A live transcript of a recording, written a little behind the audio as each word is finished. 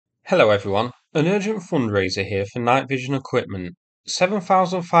Hello everyone, an urgent fundraiser here for night vision equipment.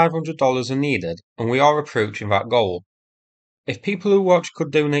 $7,500 are needed and we are approaching that goal. If people who watch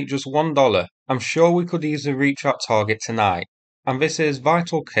could donate just $1, I'm sure we could easily reach that target tonight. And this is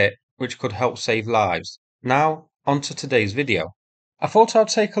vital kit which could help save lives. Now, on to today's video. I thought I'd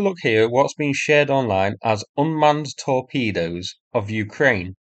take a look here at what's being shared online as unmanned torpedoes of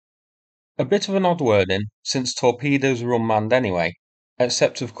Ukraine. A bit of an odd wording, since torpedoes are unmanned anyway,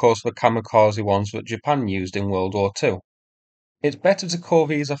 except of course the kamikaze ones that Japan used in World War II. It's better to call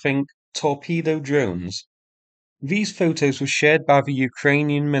these, I think, torpedo drones. These photos were shared by the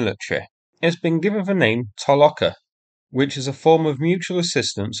Ukrainian military. It's been given the name Toloka, which is a form of mutual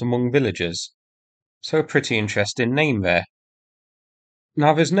assistance among villagers. So a pretty interesting name there.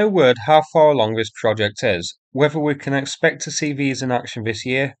 Now there's no word how far along this project is, whether we can expect to see these in action this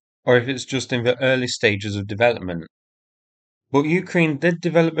year, or if it's just in the early stages of development. But Ukraine did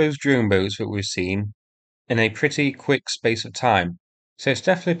develop those drone boats that we've seen in a pretty quick space of time, so it's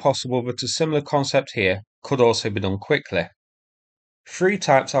definitely possible that a similar concept here could also be done quickly. Three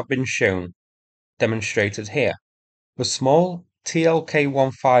types have been shown, demonstrated here. The small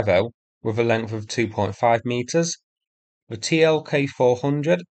TLK-150 with a length of 2.5 meters, the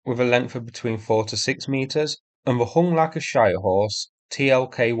TLK-400 with a length of between 4 to 6 meters, and the hung like a shire horse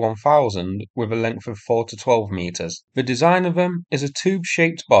TLK-1000 with a length of 4 to 12 meters. The design of them is a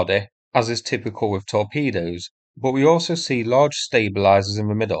tube-shaped body, as is typical with torpedoes, but we also see large stabilizers in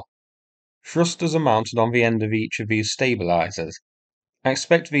the middle. Thrusters are mounted on the end of each of these stabilizers. I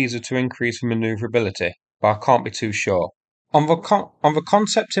expect these are to increase the maneuverability, but I can't be too sure. On the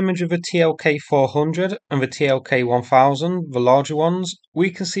concept image of the TLK-400 and the TLK-1000, the larger ones,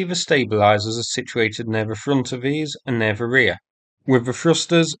 we can see the stabilizers are situated near the front of these and near the rear, with the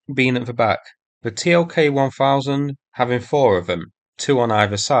thrusters being at the back, the TLK-1000 having 4 of them, 2 on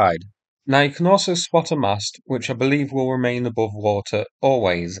either side. Now you can also spot a mast, which I believe will remain above water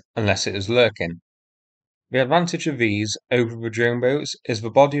always, unless it is lurking. The advantage of these over the drone boats is the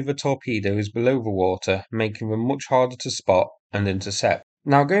body of the torpedo is below the water, making them much harder to spot and intercept.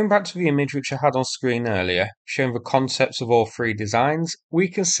 Now going back to the image which I had on screen earlier, showing the concepts of all three designs, we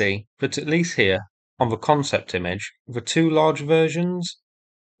can see that at least here, on the concept image, the two large versions,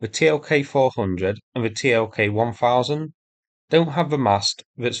 the TLK-400 and the TLK-1000, don't have the mast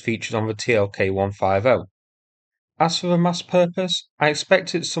that's featured on the TLK-150. As for the mast purpose, I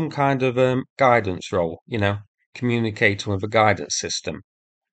expect it's some kind of guidance role, communicating with a guidance system.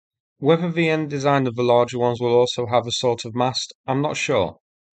 Whether the end design of the larger ones will also have a sort of mast, I'm not sure,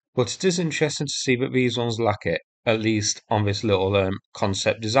 but it is interesting to see that these ones lack it, at least on this little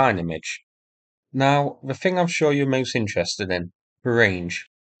concept design image. Now, the thing I'm sure you're most interested in, the range.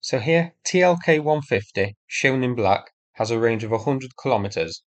 So here, TLK-150, shown in black, has a range of 100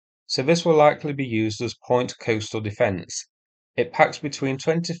 kilometers. So this will likely be used as point coastal defense. It packs between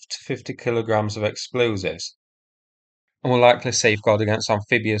 20 to 50 kilograms of explosives and will likely safeguard against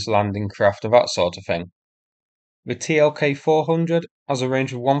amphibious landing craft and that sort of thing. The TLK-400 has a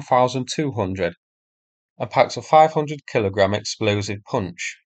range of 1,200 and packs a 500 kilogram explosive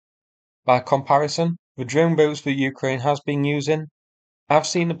punch. By comparison, the drone boats that Ukraine has been using, I've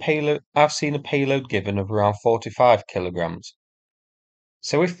seen a payload given of around 45 kilograms.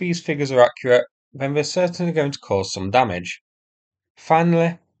 So if these figures are accurate, then they're certainly going to cause some damage.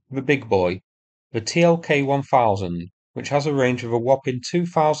 Finally, the big boy, the TLK-1000, which has a range of a whopping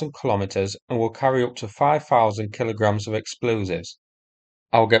 2,000 kilometers and will carry up to 5,000 kilograms of explosives.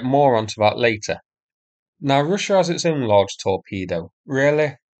 I'll get more onto that later. Now Russia has its own large torpedo,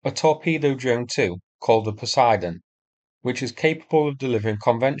 really, a torpedo drone too, called the Poseidon, which is capable of delivering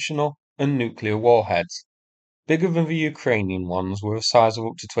conventional and nuclear warheads. Bigger than the Ukrainian ones with a size of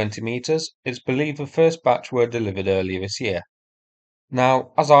up to 20 meters, it's believed the first batch were delivered earlier this year.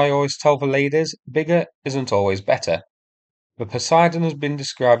 Now, as I always tell the ladies, bigger isn't always better. The Poseidon has been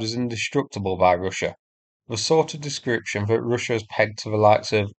described as indestructible by Russia, the sort of description that Russia has pegged to the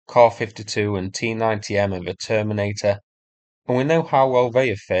likes of Kar-52 and T-90M of the Terminator, and we know how well they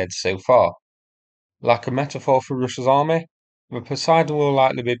have fared so far. Like a metaphor for Russia's army, the Poseidon will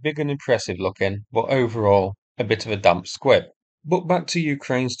likely be big and impressive looking, but overall, a bit of a damp squib. But back to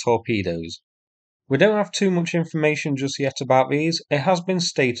Ukraine's torpedoes. We don't have too much information just yet about these. It has been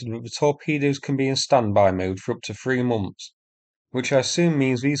stated that the torpedoes can be in standby mode for up to 3 months, which I assume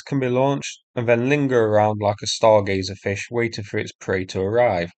means these can be launched and then linger around like a stargazer fish waiting for its prey to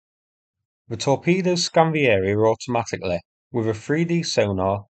arrive. The torpedoes scan the area automatically with a 3D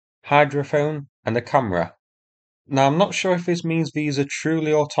sonar, hydrophone, and a camera. Now I'm not sure if this means these are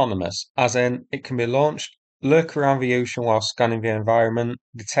truly autonomous, as in it can be launched lurk around the ocean while scanning the environment,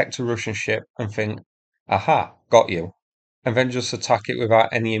 detect a Russian ship, and think, aha, got you, and then just attack it without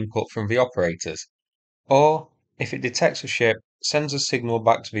any input from the operators. Or, if it detects a ship, sends a signal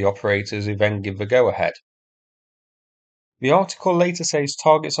back to the operators who then give the go ahead. The article later says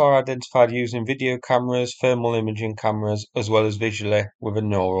targets are identified using video cameras, thermal imaging cameras, as well as visually with a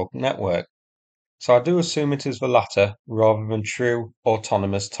neural network. So I do assume it is the latter rather than true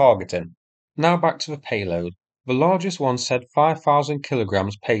autonomous targeting. Now back to the payload. The largest one said 5,000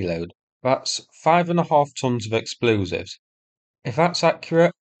 kilograms payload. That's 5.5 tons of explosives. If that's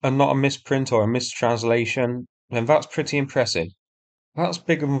accurate and not a misprint or a mistranslation, then that's pretty impressive. That's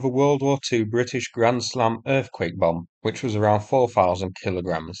bigger than the World War II British Grand Slam earthquake bomb, which was around 4,000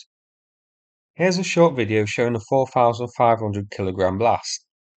 kilograms. Here's a short video showing a 4,500 kilogram blast.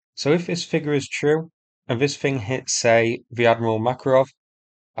 So if this figure is true, and this thing hits, say, the Admiral Makarov,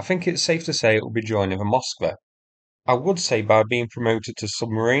 I think it's safe to say it will be joining the Moskva. I would say by being promoted to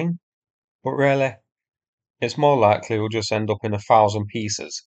submarine, but really, it's more likely it will just end up in 1,000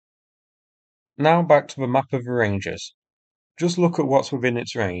 pieces. Now back to the map of the Rangers. Just look at what's within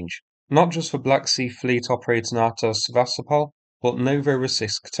its range. Not just the Black Sea Fleet operating out of Sevastopol, but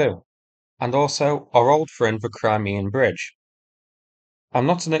Novorossiysk too. And also our old friend the Crimean Bridge. I'm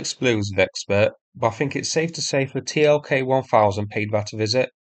not an explosive expert, but I think it's safe to say if a TLK 1000 paid that a visit,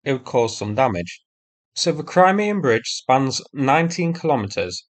 it would cause some damage. So the Crimean Bridge spans 19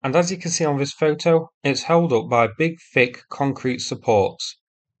 kilometres, and as you can see on this photo, it's held up by big thick concrete supports.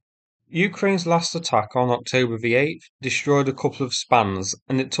 Ukraine's last attack on October the 8th destroyed a couple of spans,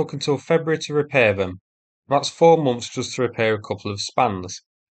 and it took until February to repair them. That's 4 months just to repair a couple of spans.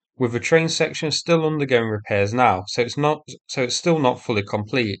 With the train section still undergoing repairs now, so it's still not fully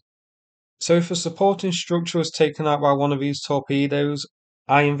complete. So if a supporting structure was taken out by one of these torpedoes,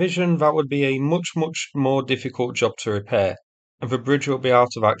 I envision that would be a much more difficult job to repair, and the bridge will be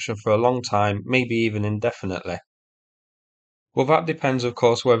out of action for a long time, maybe even indefinitely. Well, that depends, of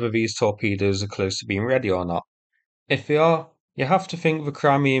course, whether these torpedoes are close to being ready or not. If they are, you have to think the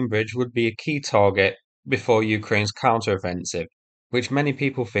Crimean Bridge would be a key target before Ukraine's counter-offensive, which many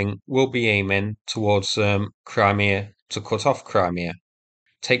people think will be aiming towards Crimea to cut off Crimea.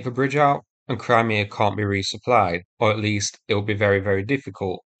 Take the bridge out, and Crimea can't be resupplied, or at least it will be very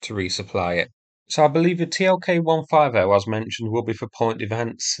difficult to resupply it. So I believe the TLK-150, as mentioned, will be for point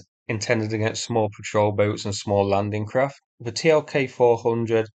events intended against small patrol boats and small landing craft. The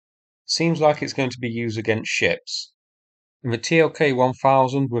TLK-400 seems like it's going to be used against ships. And the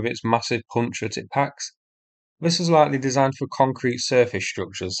TLK-1000, with its massive punch that it packs, this is likely designed for concrete surface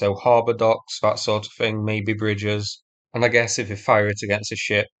structures, so harbour docks, that sort of thing, maybe bridges. And I guess if you fire it against a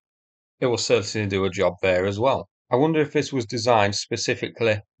ship, it will certainly do a job there as well. I wonder if this was designed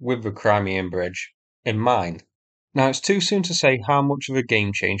specifically with the Crimean Bridge in mind. Now, it's too soon to say how much of a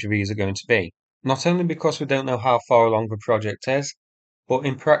game changer these are going to be, not only because we don't know how far along the project is, but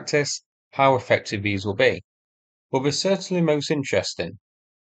in practice, how effective these will be. But they're certainly most interesting.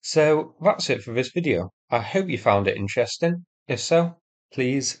 So that's it for this video. I hope you found it interesting. If so,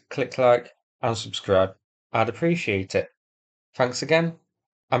 please click like and subscribe. I'd appreciate it. Thanks again,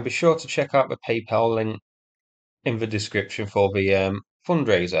 and be sure to check out the PayPal link in the description for the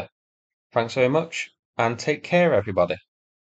fundraiser. Thanks very much, and take care, everybody.